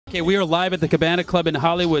Okay, we are live at the Cabanna Club in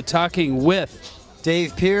Hollywood talking with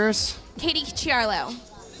Dave Pearce. Katie Chiarlo.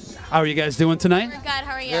 How are you guys doing tonight? We're good.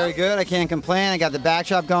 How are you? Very good. I can't complain. I got the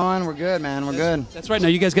backdrop going. We're good, man. We're good. That's right. Now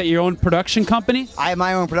you guys got your own production company? I have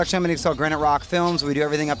my own production company. It's called Granite Films. We do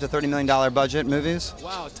everything up to $30 million budget movies.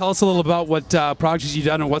 Wow. Tell us a little about what projects you've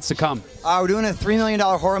done and what's to come. We're doing a $3 million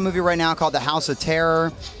horror movie right now called The House of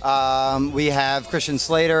Terror. We have Christian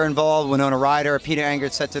Slater involved, Winona Ryder, Peter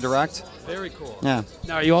Engert set to direct. Very cool. Yeah.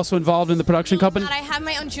 Now, are you also involved in the production company? I have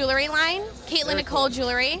my own jewelry line, Caitlin Nicole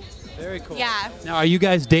Jewelry. Very cool. Yeah. Now, are you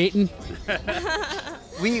guys dating?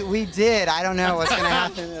 We did. I don't know what's going to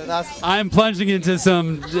happen with us. I'm plunging into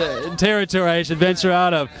some territory I should venture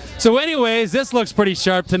out of. So anyways, this looks pretty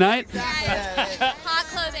sharp tonight. Hot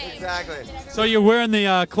clothing. Exactly. So you're wearing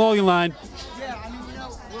the clothing line. Yeah, I mean,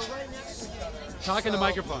 we're right next to each other. Talking to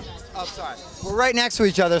microphone. Oh, sorry. We're right next to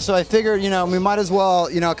each other, so I figured, we might as well,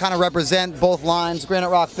 kind of represent both lines, Granite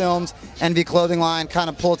Rock Films, NV Clothing Line, kind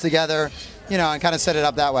of pull it together, and kind of set it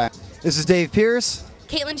up that way. This is Dave Pearce.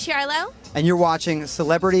 Caitlin Chiarlo. And you're watching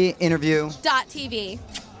Celebrity Interview. .tv.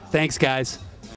 Thanks, guys.